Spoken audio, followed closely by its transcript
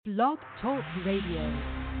Blog Talk Radio.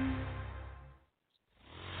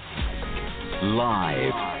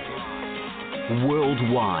 Live.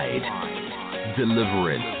 Worldwide.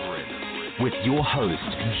 Deliverance. With your host,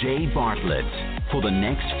 Jay Bartlett. For the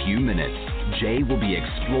next few minutes, Jay will be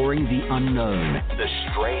exploring the unknown, the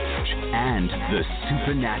strange, and the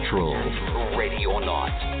supernatural. Ready or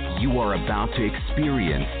not, you are about to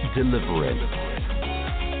experience deliverance.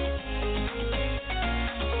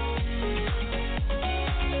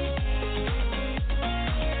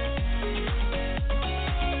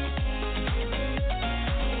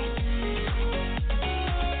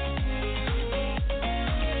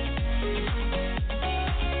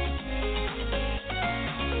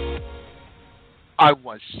 I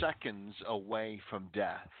was seconds away from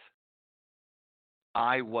death.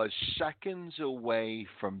 I was seconds away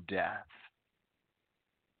from death.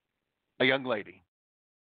 A young lady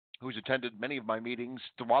who's attended many of my meetings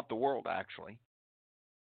throughout the world, actually,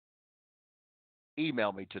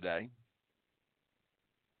 emailed me today.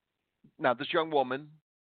 Now, this young woman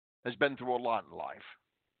has been through a lot in life.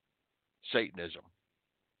 Satanism.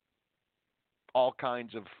 All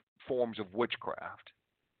kinds of forms of witchcraft.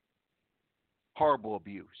 Horrible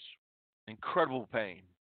abuse, incredible pain.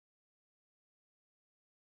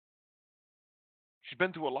 She's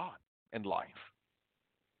been through a lot in life,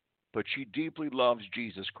 but she deeply loves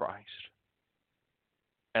Jesus Christ.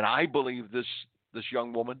 And I believe this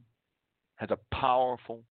young woman has a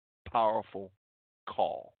powerful, powerful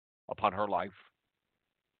call upon her life.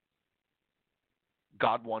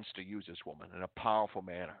 God wants to use this woman in a powerful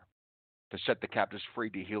manner to set the captives free,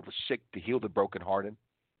 to heal the sick, to heal the brokenhearted,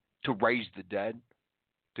 to raise the dead,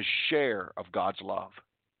 to share of God's love.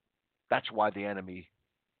 That's why the enemy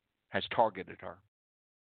has targeted her.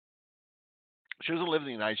 She doesn't live in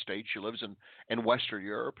the United States. She lives in Western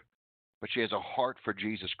Europe, but she has a heart for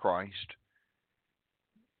Jesus Christ.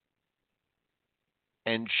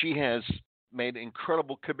 And she has made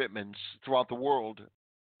incredible commitments throughout the world.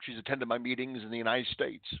 She's attended my meetings in the United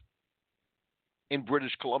States, in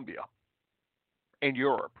British Columbia, in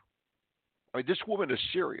Europe. I mean, this woman is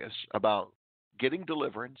serious about getting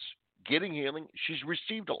deliverance, getting healing. She's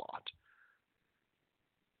received a lot.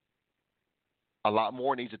 A lot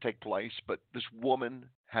more needs to take place, but this woman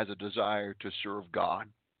has a desire to serve God.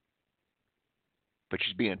 But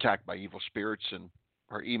she's being attacked by evil spirits, and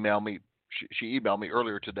she emailed me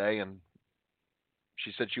earlier today, and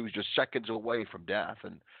she said she was just seconds away from death,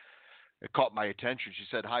 and it caught my attention. She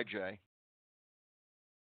said, "Hi, Jay.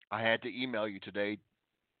 I had to email you today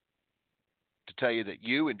to tell you that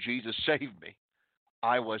you and Jesus saved me.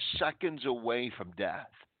 I was seconds away from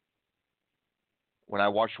death when I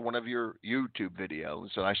watched one of your YouTube videos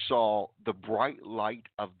and I saw the bright light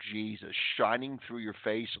of Jesus shining through your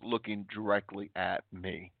face, looking directly at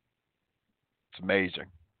me." It's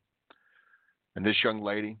amazing. And this young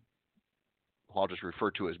lady, who I'll just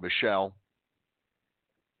refer to as Michelle,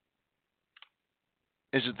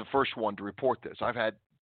 isn't the first one to report this. I've had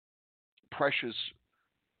precious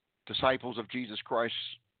disciples of Jesus Christ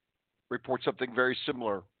report something very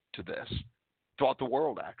similar to this throughout the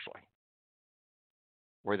world, actually,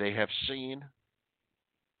 where they have seen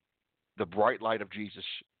the bright light of Jesus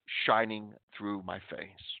shining through my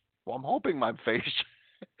face. Well, I'm hoping my face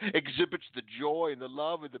exhibits the joy and the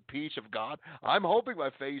love and the peace of God. I'm hoping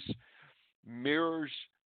my face mirrors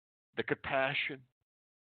the compassion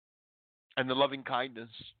and the loving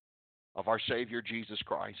kindness of our Savior Jesus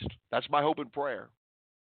Christ. That's my hope and prayer.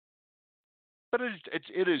 But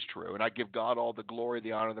it is true, and I give God all the glory,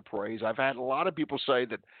 the honor, and the praise. I've had a lot of people say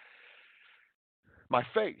that my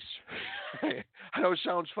face, I know it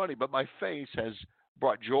sounds funny, but my face has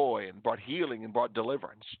brought joy and brought healing and brought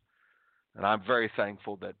deliverance. And I'm very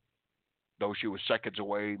thankful that though she was seconds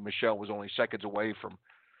away, Michelle was only seconds away from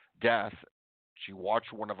death, she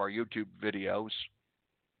watched one of our YouTube videos,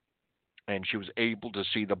 and she was able to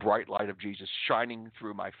see the bright light of Jesus shining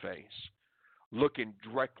through my face, looking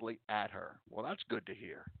directly at her. Well, that's good to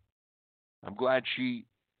hear. I'm glad she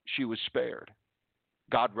was spared.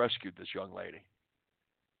 God rescued this young lady.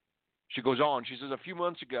 She goes on, she says, a few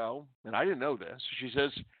months ago, and I didn't know this, she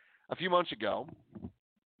says, a few months ago,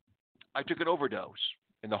 I took an overdose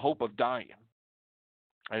in the hope of dying.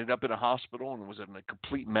 I ended up in a hospital and was in a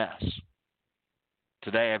complete mess.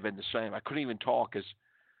 Today I've been the same. I couldn't even talk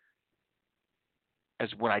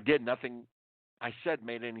as when I did, nothing I said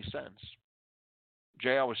made any sense.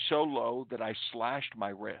 Jay, I was so low that I slashed my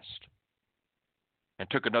wrist and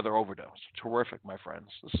took another overdose. It's horrific, my friends.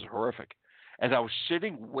 This is horrific. As I was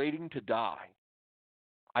sitting waiting to die,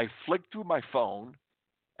 I flicked through my phone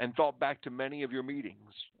and thought back to many of your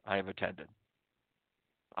meetings I have attended.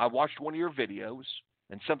 I watched one of your videos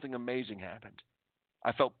and something amazing happened.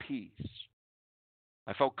 I felt peace.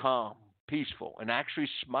 I felt calm, peaceful, and actually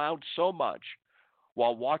smiled so much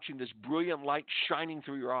while watching this brilliant light shining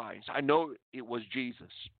through your eyes. I know it was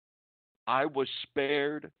Jesus. I was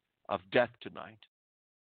spared of death tonight.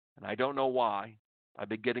 And I don't know why. I've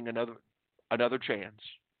been getting another chance.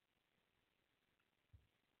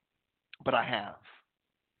 But I have.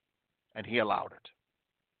 And he allowed it.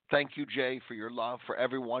 Thank you, Jay, for your love for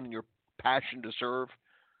everyone and your passion to serve.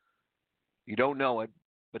 You don't know it,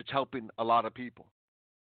 but it's helping a lot of people.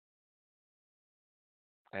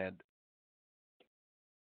 And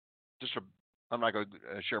I'm not going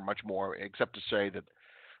to share much more except to say that,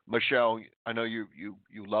 Michelle, I know you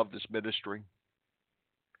love this ministry.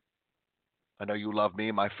 I know you love me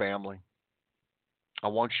and my family. I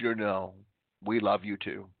want you to know we love you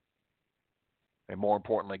too. And more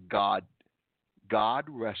importantly, God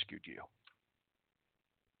rescued you.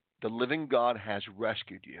 The living God has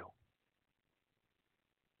rescued you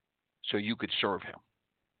so you could serve him.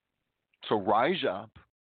 So rise up,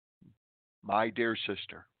 my dear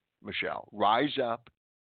sister, Michelle. Rise up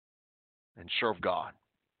and serve God.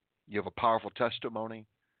 You have a powerful testimony.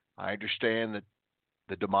 I understand that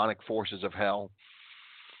the demonic forces of hell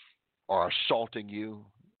are assaulting you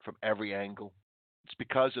from every angle. It's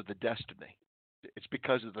because of the destiny. It's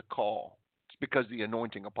because of the call. It's because of the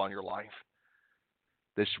anointing upon your life.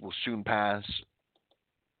 This will soon pass.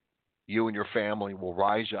 You and your family will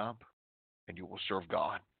rise up and you will serve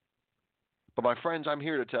God. But my friends, I'm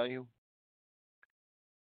here to tell you,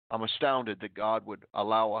 I'm astounded that God would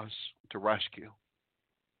allow us to rescue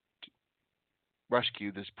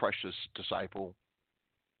this precious disciple,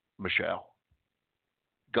 Michelle.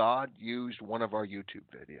 God used one of our YouTube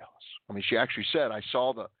videos. I mean, she actually said, I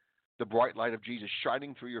saw the bright light of Jesus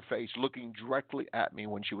shining through your face, looking directly at me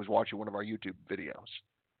when she was watching one of our YouTube videos.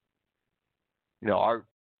 You know, our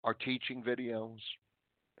teaching videos,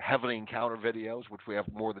 Heavenly Encounter videos, which we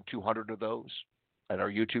have more than 200 of those at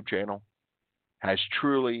our YouTube channel, has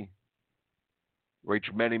truly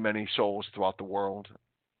reached many, many souls throughout the world.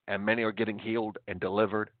 And many are getting healed and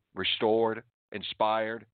delivered, restored,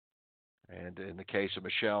 inspired. And in the case of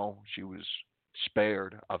Michelle, she was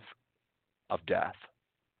spared of death.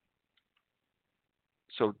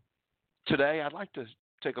 So today I'd like to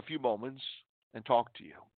take a few moments and talk to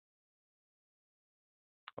you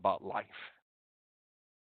about life.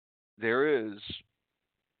 There is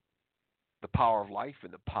the power of life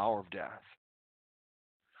and the power of death.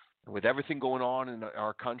 And with everything going on in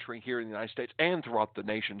our country here in the United States and throughout the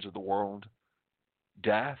nations of the world,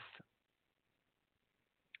 death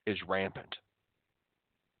is rampant.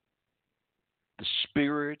 The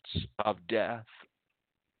spirits of death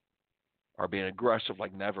are being aggressive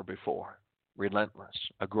like never before.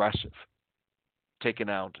 Relentless, aggressive,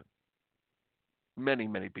 taking out many,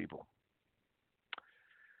 many people.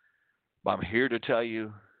 But I'm here to tell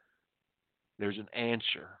you there's an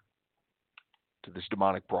answer to this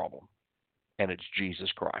demonic problem, and it's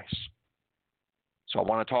Jesus Christ. So I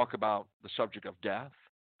want to talk about the subject of death.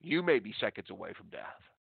 You may be seconds away from death.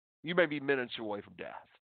 You may be minutes away from death.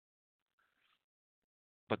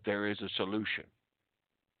 But there is a solution.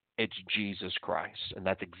 It's Jesus Christ. And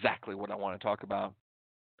that's exactly what I want to talk about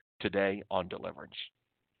today on Deliverance.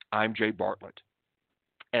 I'm Jay Bartlett.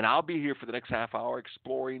 And I'll be here for the next half hour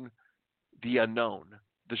exploring the unknown,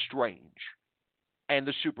 the strange, and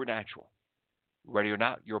the supernatural. Ready or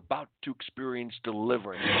not, you're about to experience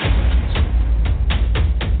deliverance.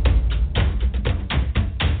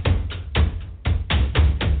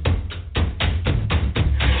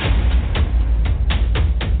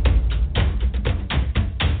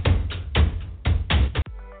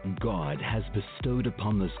 God has bestowed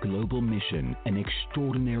upon this global mission an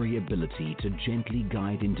extraordinary ability to gently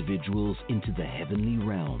guide individuals into the heavenly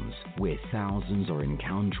realms, where thousands are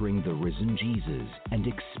encountering the risen Jesus and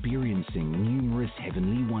experiencing numerous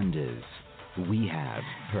heavenly wonders. We have,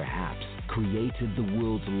 perhaps, created the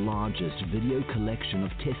world's largest video collection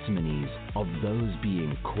of testimonies of those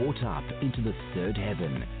being caught up into the third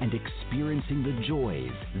heaven and experiencing the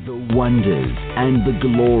joys, the wonders, and the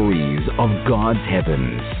glories of God's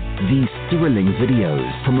heavens. These thrilling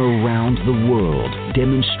videos from around the world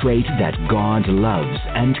demonstrate that God loves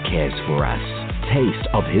and cares for us. Taste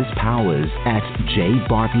of His powers at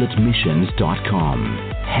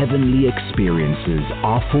jbartlettmissions.com. Heavenly experiences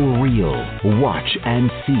are for real. Watch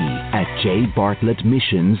and see at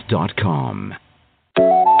jbartlettmissions.com.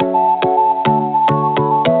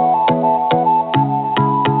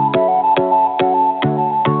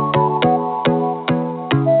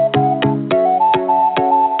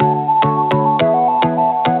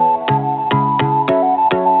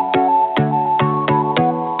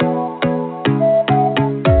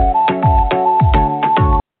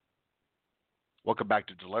 back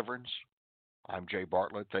to Deliverance. I'm Jay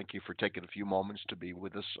Bartlett. Thank you for taking a few moments to be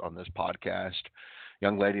with us on this podcast.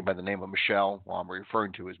 Young lady by the name of Michelle, well, I'm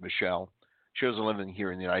referring to as Michelle. She doesn't live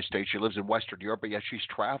here in the United States. She lives in Western Europe, but yet she's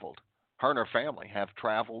traveled. Her and her family have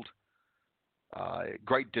traveled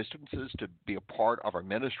great distances to be a part of our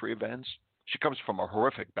ministry events. She comes from a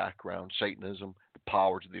horrific background: Satanism, the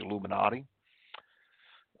powers of the Illuminati,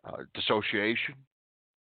 dissociation,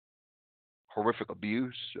 horrific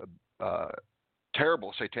abuse,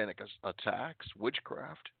 terrible satanic attacks,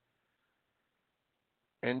 witchcraft.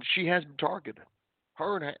 And she has been targeted,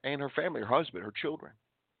 her and her family, her husband, her children.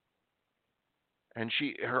 And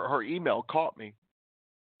her email caught me,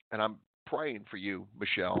 and I'm praying for you,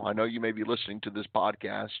 Michelle. I know you may be listening to this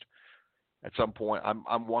podcast at some point.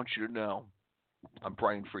 I want you to know I'm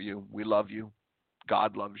praying for you. We love you.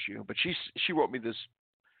 God loves you. But she wrote me this.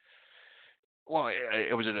 Well,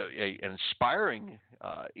 it was an inspiring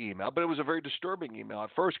email, but it was a very disturbing email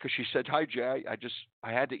at first, because she said, "Hi, Jay.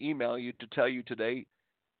 I had to email you to tell you today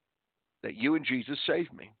that you and Jesus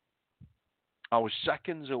saved me. I was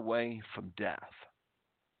seconds away from death.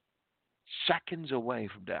 Seconds away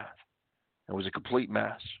from death. It was a complete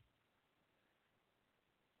mess.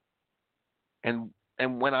 And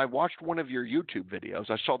when I watched one of your YouTube videos,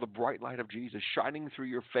 I saw the bright light of Jesus shining through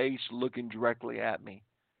your face, looking directly at me.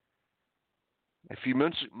 A few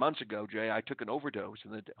months ago, Jay, I took an overdose in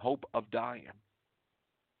the hope of dying.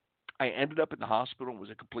 I ended up in the hospital. It was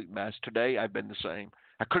a complete mess. Today, I've been the same.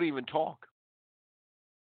 I couldn't even talk.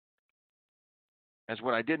 As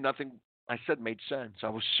when I did, nothing I said made sense. I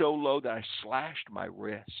was so low that I slashed my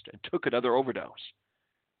wrist and took another overdose.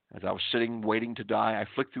 As I was sitting waiting to die, I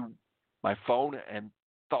flicked through my phone and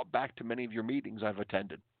thought back to many of your meetings I've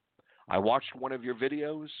attended. I watched one of your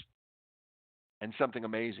videos, and something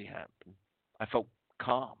amazing happened. I felt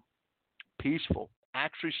calm, peaceful,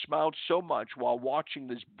 actually smiled so much while watching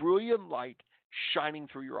this brilliant light shining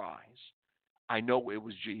through your eyes. I know it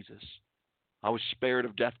was Jesus. I was spared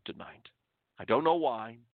of death tonight. I don't know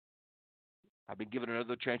why. I've been given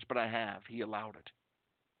another chance, but I have. He allowed it.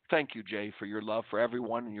 Thank you, Jay, for your love for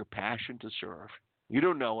everyone and your passion to serve. You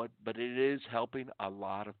don't know it, but it is helping a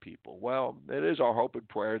lot of people. Well, it is our hope and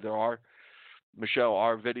prayer. There are, Michelle,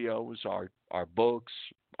 our videos, our books,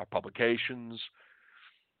 our publications,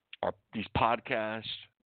 these podcasts,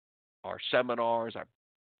 our seminars, our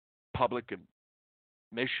public and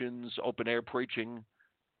missions, open air preaching.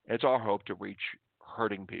 It's our hope to reach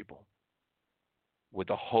hurting people with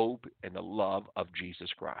the hope and the love of Jesus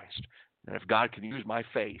Christ. And if God can use my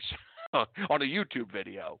face on a YouTube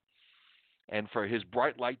video, and for his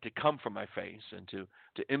bright light to come from my face and to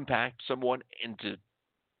impact someone and to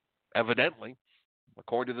evidently,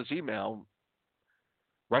 according to this email,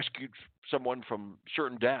 rescued someone from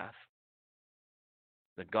certain death,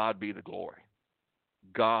 that God be the glory.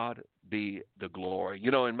 God be the glory.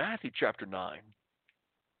 You know, in Matthew chapter 9,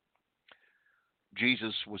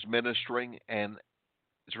 Jesus was ministering, and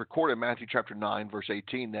it's recorded in Matthew chapter 9, verse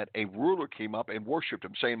 18, that a ruler came up and worshipped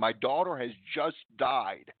him, saying, "My daughter has just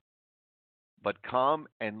died, but come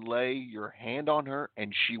and lay your hand on her,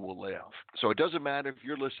 and she will live." So it doesn't matter if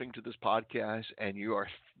you're listening to this podcast and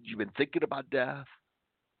you've been thinking about death,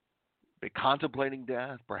 been contemplating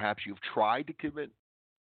death. Perhaps you've tried to commit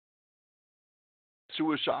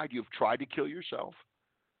suicide. You've tried to kill yourself.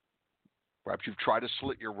 Perhaps you've tried to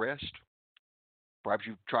slit your wrist. Perhaps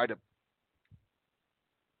you've tried to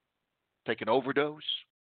take an overdose.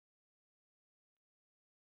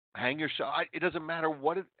 Hang yourself. It doesn't matter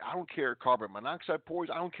what I don't care. Carbon monoxide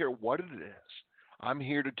pours. I don't care what it is. I'm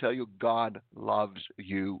here to tell you God loves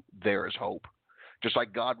you. There is hope. Just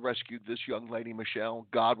like God rescued this young lady, Michelle,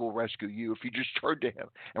 God will rescue you if you just turn to him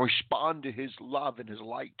and respond to his love and his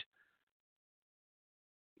light.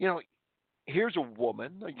 You know, here's a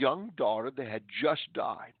woman, a young daughter that had just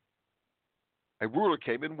died. A ruler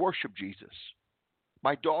came and worshiped Jesus.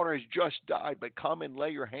 "My daughter has just died, but come and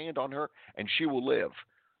lay your hand on her, and she will live."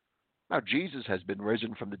 Now, Jesus has been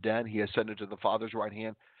risen from the dead. He ascended to the Father's right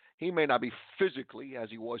hand. He may not be physically,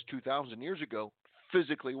 as he was 2,000 years ago,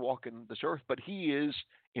 physically walking this earth, but he is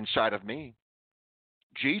inside of me.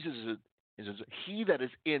 Jesus is he that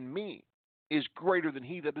is in me is greater than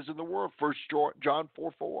he that is in the world. 1 John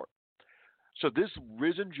 4:4. So this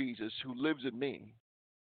risen Jesus who lives in me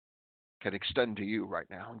can extend to you right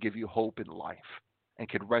now and give you hope in life and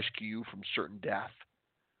can rescue you from certain death.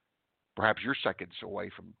 Perhaps you're seconds away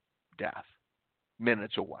from death,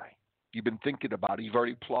 minutes away. You've been thinking about it. You've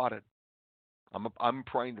already plotted. I'm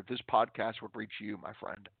praying that this podcast would reach you, my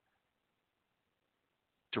friend.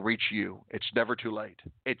 To reach you. It's never too late.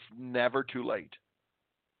 It's never too late.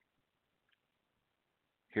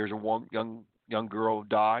 Here's a young young girl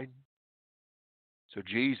died. So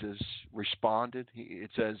Jesus responded. It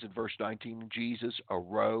says in verse 19, Jesus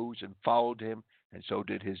arose and followed him, and so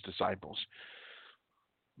did his disciples.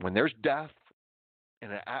 When there's death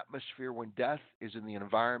in an atmosphere, when death is in the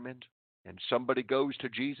environment, and somebody goes to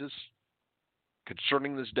Jesus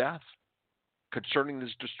concerning this death, concerning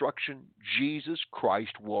this destruction, Jesus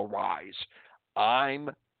Christ will rise. I'm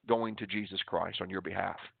going to Jesus Christ on your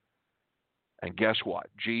behalf. And guess what?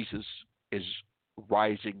 Jesus is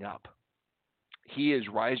rising up. He is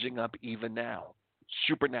rising up even now,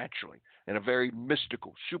 supernaturally, in a very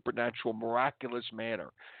mystical, supernatural, miraculous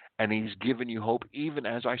manner. And he's given you hope even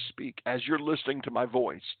as I speak. As you're listening to my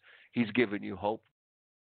voice, he's given you hope.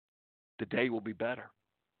 The day will be better.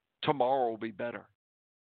 Tomorrow will be better.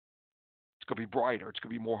 It's going to be brighter. It's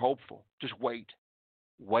going to be more hopeful. Just wait.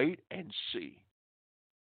 Wait and see.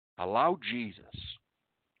 Allow Jesus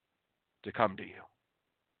to come to you.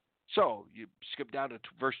 So you skip down to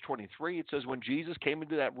verse 23. It says, when Jesus came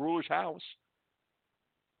into that ruler's house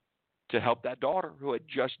to help that daughter who had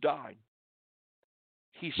just died,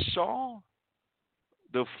 he saw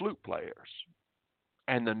the flute players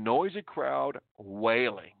and the noisy crowd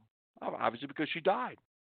wailing, obviously because she died.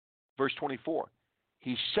 Verse 24,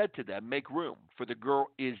 he said to them, make room, for the girl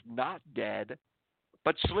is not dead,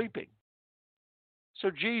 but sleeping. So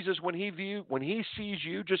Jesus, when he sees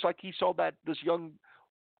you, just like he saw this young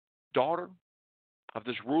daughter of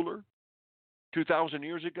this ruler 2,000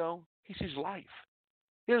 years ago, he sees life.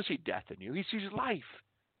 He doesn't see death in you. He sees life.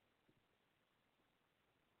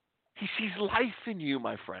 He sees life in you,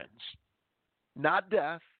 my friends. Not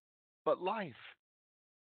death, but life.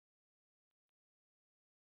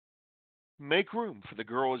 Make room, for the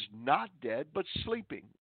girl is not dead, but sleeping.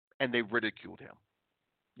 And they ridiculed him.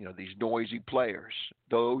 You know, these noisy players,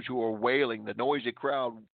 those who are wailing, the noisy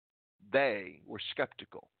crowd, they were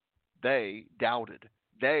skeptical. They doubted.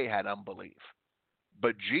 They had unbelief.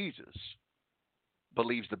 But Jesus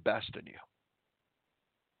believes the best in you.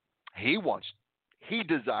 He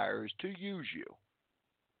desires to use you,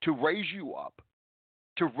 to raise you up,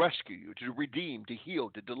 to rescue you, to redeem, to heal,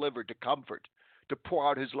 to deliver, to comfort, to pour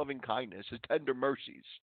out his loving kindness, his tender mercies,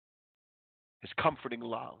 his comforting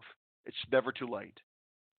love. It's never too late.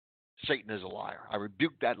 Satan is a liar. I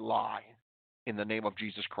rebuke that lie in the name of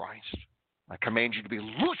Jesus Christ. I command you to be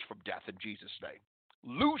loosed from death in Jesus'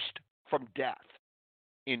 name. Loosed from death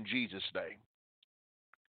in Jesus' name.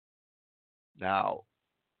 Now,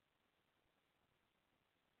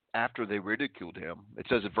 after they ridiculed him, it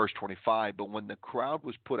says in verse 25, but when the crowd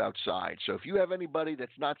was put outside. So if you have anybody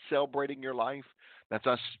that's not celebrating your life, that's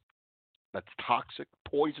toxic,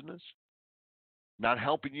 poisonous, not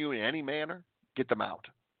helping you in any manner, get them out.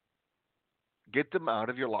 Get them out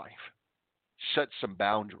of your life. Set some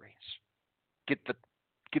boundaries. Get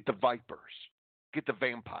the vipers. Get the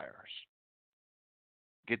vampires.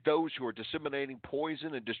 Get those who are disseminating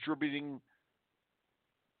poison and distributing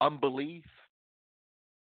unbelief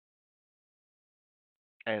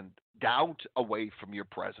and doubt away from your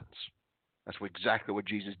presence. That's exactly what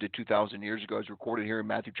Jesus did 2,000 years ago, as recorded here in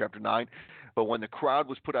Matthew chapter 9. But when the crowd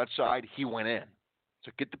was put outside, he went in.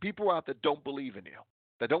 So get the people out that don't believe in you,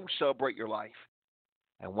 that don't celebrate your life.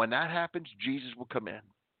 And when that happens, Jesus will come in.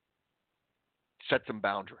 Set some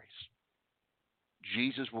boundaries.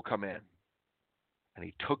 Jesus will come in. And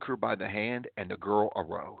he took her by the hand, and the girl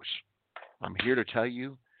arose. I'm here to tell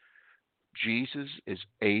you, Jesus is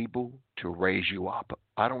able to raise you up.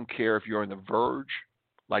 I don't care if you're on the verge,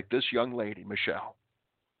 like this young lady, Michelle.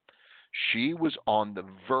 She was on the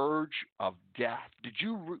verge of death. Did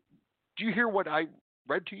you hear what I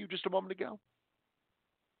read to you just a moment ago?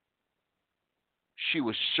 She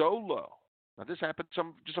was so low. Now, this happened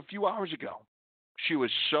just a few hours ago. She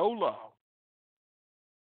was so low.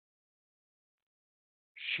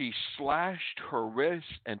 She slashed her wrist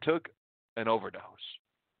and took an overdose.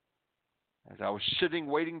 As I was sitting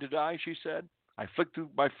waiting to die, she said, I flicked through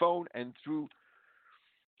my phone and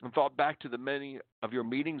thought back to the many of your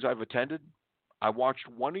meetings I've attended. I watched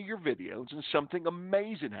one of your videos and something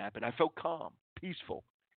amazing happened. I felt calm, peaceful,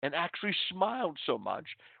 and actually smiled so much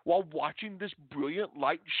while watching this brilliant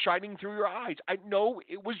light shining through your eyes. I know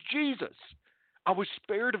it was Jesus. I was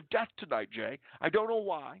spared of death tonight, Jay. I don't know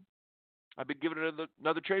why. I've been given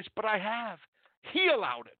another chance, but I have. He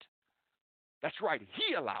allowed it. That's right.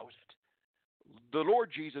 He allows it. The Lord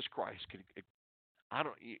Jesus Christ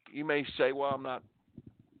you may say, well, I'm not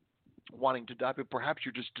wanting to die, but perhaps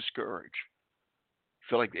you're just discouraged.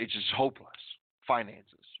 Feel like it's just hopeless. Finances,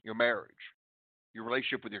 your marriage, your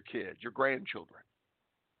relationship with your kids, your grandchildren,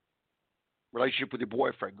 relationship with your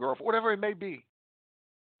boyfriend, girlfriend, whatever it may be,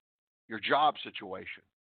 your job situation.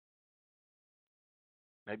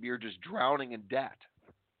 Maybe you're just drowning in debt.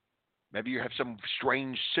 Maybe you have some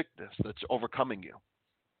strange sickness that's overcoming you.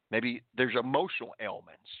 Maybe there's emotional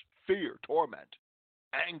ailments, fear, torment,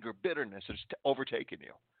 anger, bitterness that's overtaken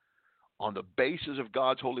you. On the basis of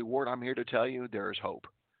God's holy word, I'm here to tell you there is hope.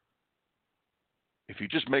 If you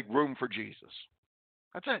just make room for Jesus,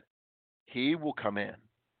 that's it. He will come in.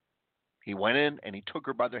 He went in and he took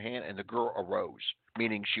her by the hand and the girl arose,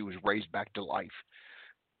 meaning she was raised back to life.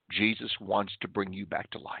 Jesus wants to bring you back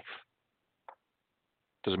to life.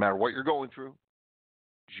 Doesn't matter what you're going through.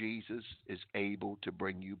 Jesus is able to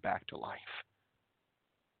bring you back to life.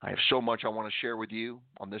 I have so much I want to share with you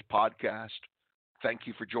on this podcast. Thank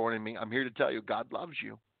you for joining me. I'm here to tell you God loves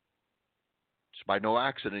you. It's by no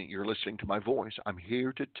accident you're listening to my voice. I'm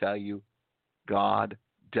here to tell you God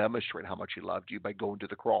demonstrated how much he loved you by going to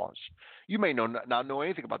the cross. You may not know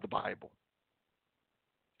anything about the Bible,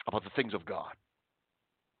 about the things of God.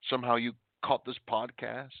 Somehow you caught this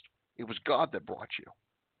podcast. It was God that brought you.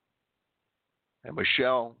 And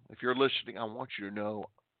Michelle, if you're listening, I want you to know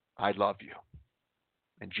I love you.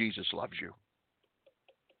 And Jesus loves you.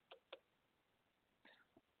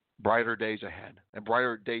 Brighter days ahead. And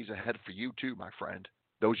brighter days ahead for you too, my friend.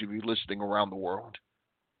 Those of you listening around the world.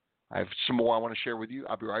 I have some more I want to share with you.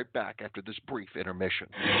 I'll be right back after this brief intermission.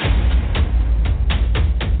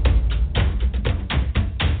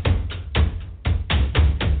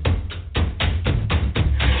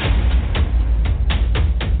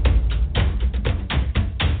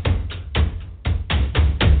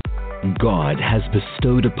 God has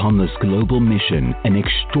bestowed upon this global mission an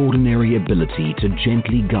extraordinary ability to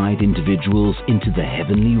gently guide individuals into the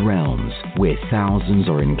heavenly realms, where thousands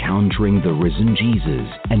are encountering the risen Jesus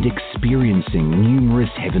and experiencing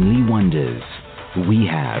numerous heavenly wonders. We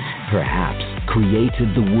have, perhaps,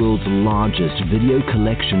 created the world's largest video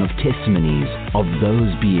collection of testimonies of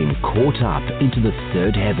those being caught up into the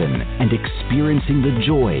third heaven and experiencing the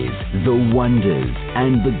joys, the wonders,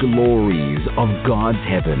 and the glories of God's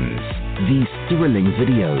heavens. These thrilling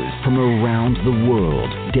videos from around the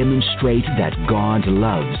world demonstrate that God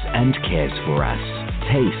loves and cares for us.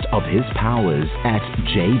 Taste of his powers at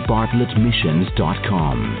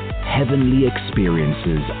jbartlettmissions.com. Heavenly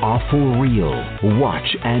experiences are for real.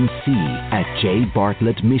 Watch and see at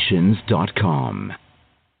jbartlettmissions.com.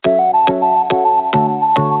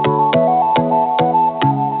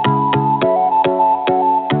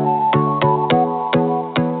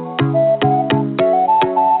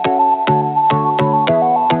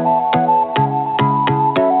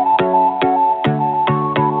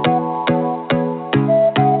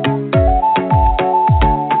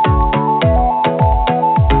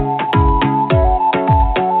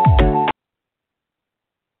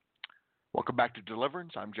 Welcome back to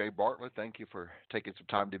Deliverance. I'm Jay Bartlett. Thank you for taking some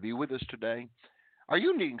time to be with us today. Are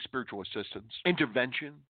you needing spiritual assistance,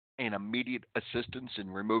 intervention, and immediate assistance in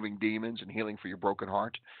removing demons and healing for your broken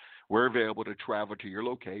heart? We're available to travel to your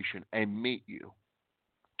location and meet you,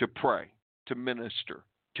 to pray, to minister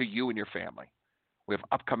to you and your family. We have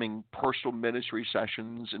upcoming personal ministry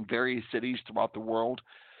sessions in various cities throughout the world.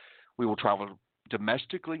 We will travel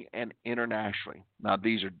domestically and internationally. Now,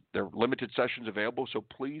 they're limited sessions available, so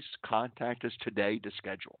please contact us today to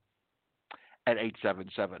schedule at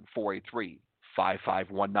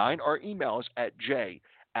 877-483-5519 or email us at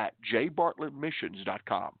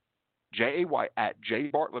jay@jbartlettmissions.com,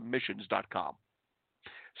 jay@jbartlettmissions.com.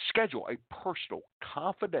 Schedule a personal,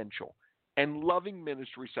 confidential, and loving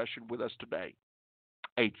ministry session with us today,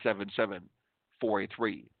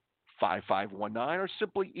 877-483-5519, or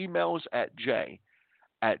simply email us at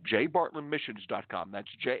jay@jbartlettmissions.com. That's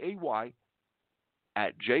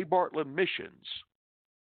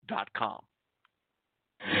jay@jbartlettmissions.com.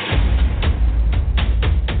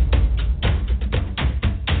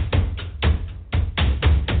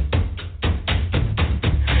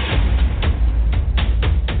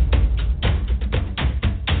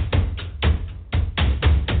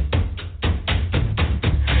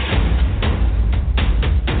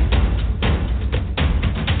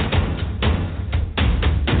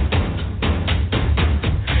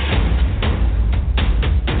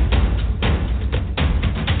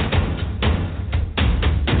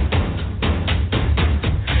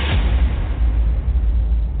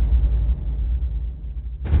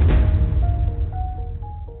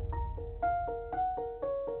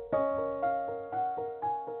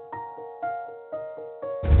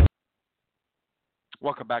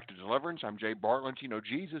 Welcome back to Deliverance. I'm Jay Bartlett. You know,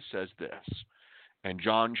 Jesus says this in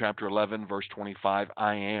John chapter 11, verse 25,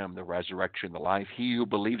 I am the resurrection, the life. He who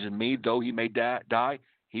believes in me, though he may die,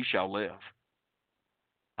 he shall live.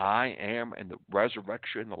 I am in the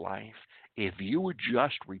resurrection, the life. If you would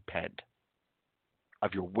just repent,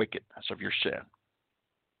 of your wickedness, of your sin,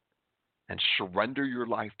 and surrender your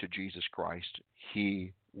life to Jesus Christ,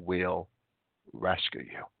 He will rescue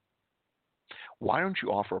you. Why don't you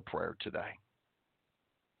offer a prayer today?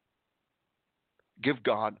 Give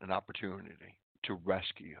God an opportunity to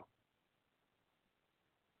rescue you.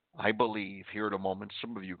 I believe here in a moment,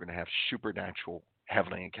 some of you are going to have supernatural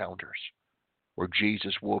heavenly encounters where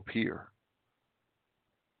Jesus will appear.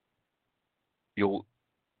 You'll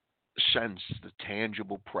sense the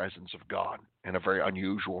tangible presence of God in a very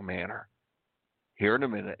unusual manner. Here in a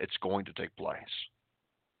minute, it's going to take place.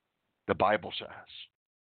 The Bible says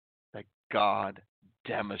that God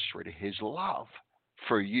demonstrated His love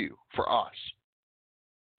for you, for us.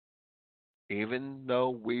 Even though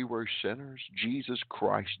we were sinners, Jesus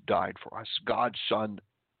Christ died for us. God's Son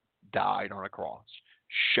died on a cross,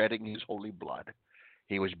 shedding His holy blood.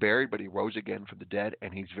 He was buried, but He rose again from the dead,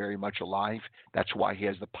 and He's very much alive. That's why He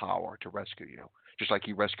has the power to rescue you. Just like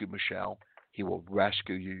He rescued Michelle, He will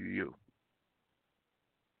rescue you.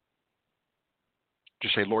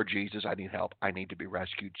 Just say, Lord Jesus, I need help. I need to be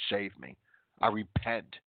rescued. Save me. I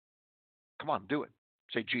repent. Come on, do it.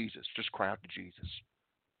 Say Jesus. Just cry out to Jesus.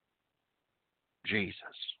 Jesus,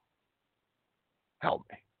 help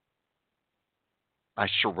me. I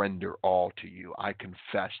surrender all to you. I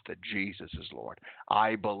confess that Jesus is Lord.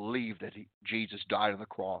 I believe that Jesus died on the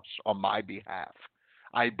cross on my behalf.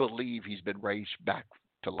 I believe He's been raised back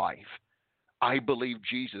to life. I believe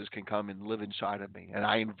Jesus can come and live inside of me, and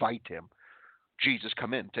I invite Him. Jesus,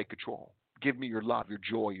 come in, take control. Give me your love, your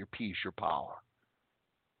joy, your peace, your power.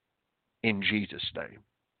 In Jesus' name.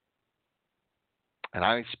 And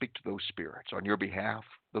I speak to those spirits on your behalf,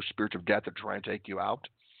 those spirits of death that are trying to take you out,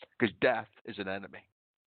 because death is an enemy.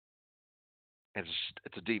 It's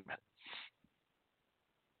a demon.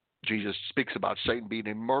 Jesus speaks about Satan being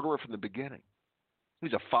a murderer from the beginning.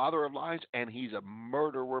 He's a father of lies, and he's a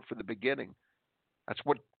murderer from the beginning. That's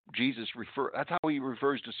what that's how He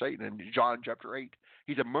refers to Satan in John chapter 8.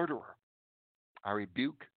 He's a murderer. I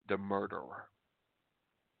rebuke the murderer.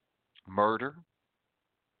 Murder,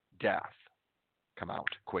 death. Come out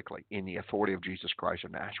quickly in the authority of Jesus Christ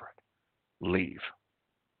of Nazareth. Leave.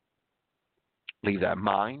 Leave that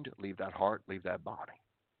mind, leave that heart, leave that body.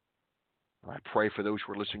 And I pray for those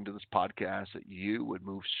who are listening to this podcast that you would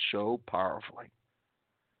move so powerfully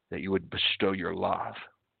that you would bestow your love.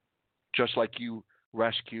 Just like you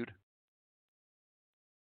rescued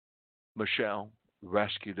Michelle,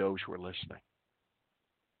 rescue those who are listening.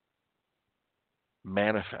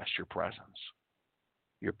 Manifest your presence,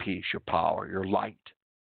 your peace, your power, your light,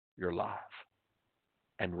 your love,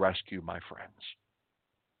 and rescue my friends.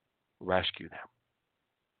 Rescue them.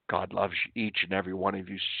 God loves each and every one of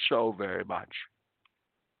you so very much.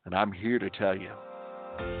 And I'm here to tell you,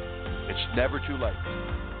 it's never too late.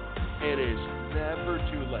 It is never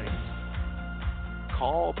too late.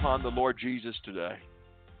 Call upon the Lord Jesus today,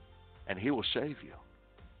 and He will save you.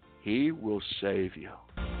 He will save you.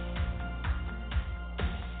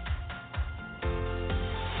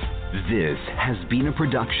 This has been a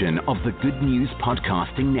production of the Good News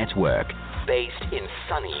Podcasting Network, based in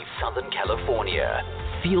sunny Southern California.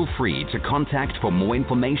 Feel free to contact for more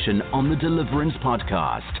information on the Deliverance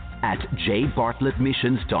podcast at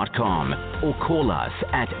jbartlettmissions.com or call us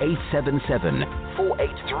at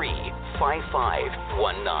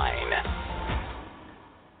 877-483-5519.